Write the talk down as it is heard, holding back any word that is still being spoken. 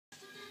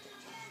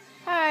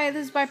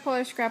this is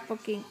Bipolar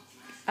Scrapbooking.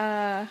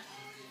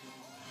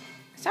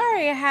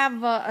 Sorry, I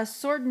have a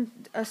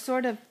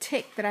sort of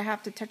tic that I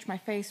have to touch my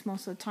face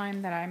most of the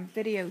time that I'm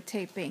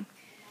videotaping.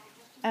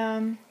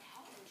 I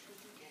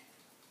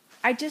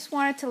just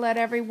wanted to let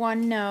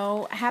everyone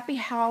know happy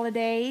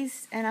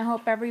holidays, and I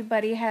hope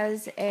everybody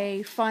has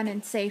a fun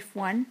and safe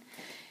one.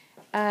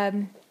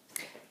 I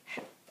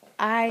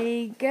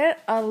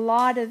get a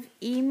lot of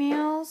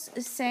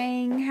emails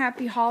saying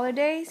happy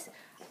holidays.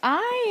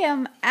 I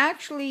am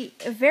actually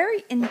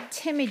very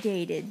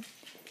intimidated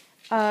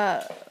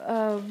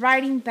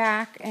writing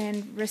back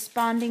and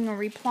responding or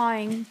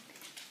replying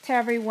to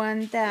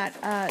everyone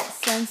that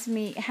sends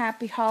me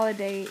happy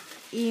holiday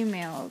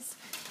emails.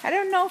 I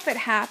don't know if it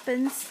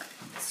happens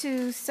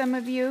to some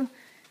of you,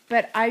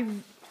 but I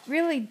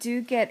really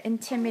do get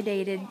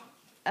intimidated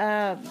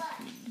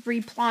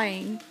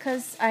replying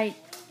because I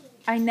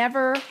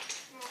never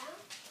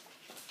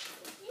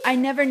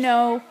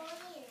know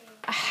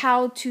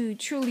how to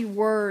truly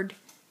word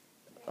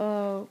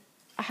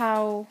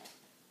how.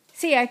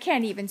 See, I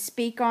can't even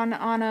speak on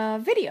a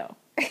video,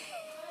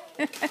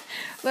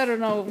 let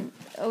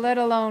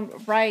alone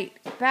write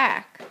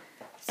back.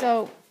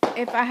 So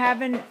if I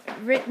haven't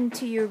written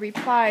to you,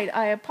 replied,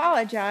 I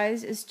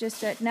apologize. It's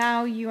just that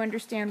now you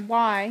understand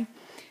why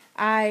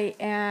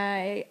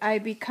I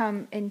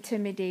become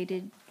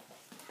intimidated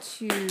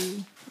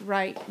to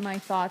write my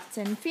thoughts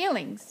and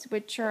feelings,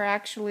 which are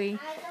actually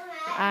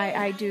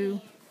I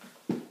do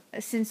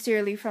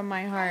sincerely from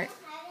my heart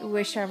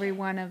wish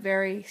everyone a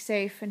very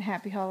safe and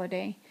happy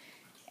holiday.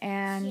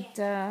 And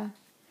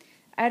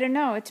I don't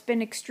know, it's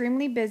been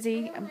extremely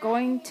busy. I'm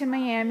going to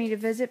Miami to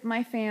visit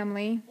my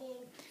family,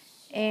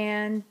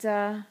 and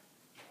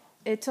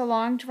it's a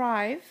long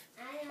drive,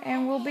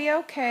 and we'll be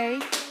okay.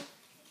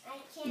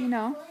 You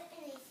know,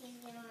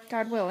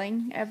 God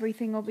willing,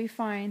 everything will be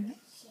fine.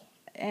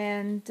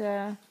 And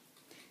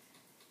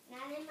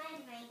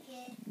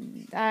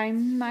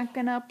I'm not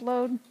going to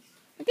upload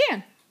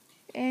again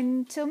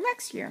until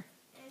next year.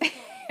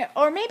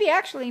 Or maybe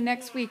actually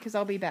next week, because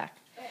I'll be back.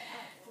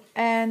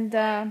 And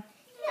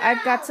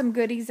I've got some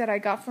goodies that I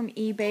got from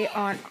eBay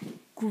on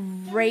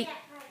great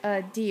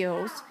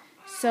deals.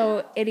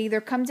 So it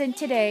either comes in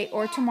today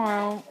or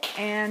tomorrow.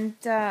 And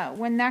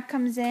when that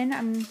comes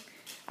in,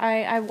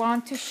 I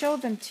want to show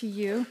them to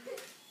you.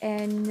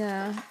 And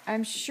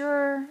I'm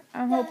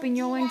hoping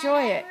you'll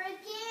enjoy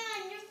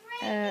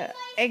it.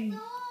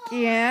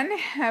 Again,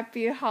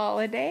 happy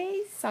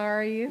holidays.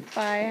 Sorry if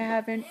I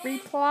haven't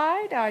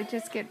replied. I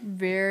just get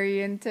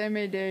very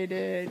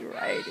intimidated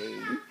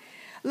writing.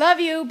 Love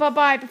you.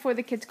 Bye-bye before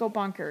the kids go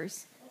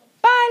bonkers.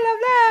 Bye, love,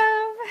 love.